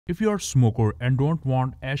If you are a smoker and don't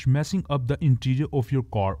want ash messing up the interior of your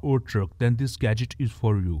car or truck, then this gadget is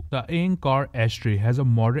for you. The eing car ashtray has a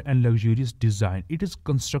modern and luxurious design. It is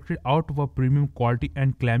constructed out of a premium quality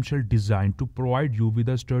and clamshell design to provide you with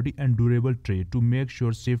a sturdy and durable tray to make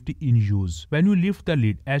sure safety in use. When you lift the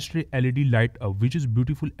lid, ashtray LED light up, which is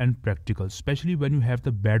beautiful and practical, especially when you have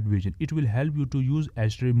the bad vision. It will help you to use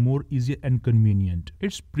ashtray more easier and convenient.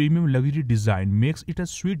 Its premium luxury design makes it a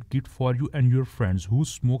sweet gift for you and your friends who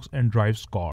smokes and drives cars.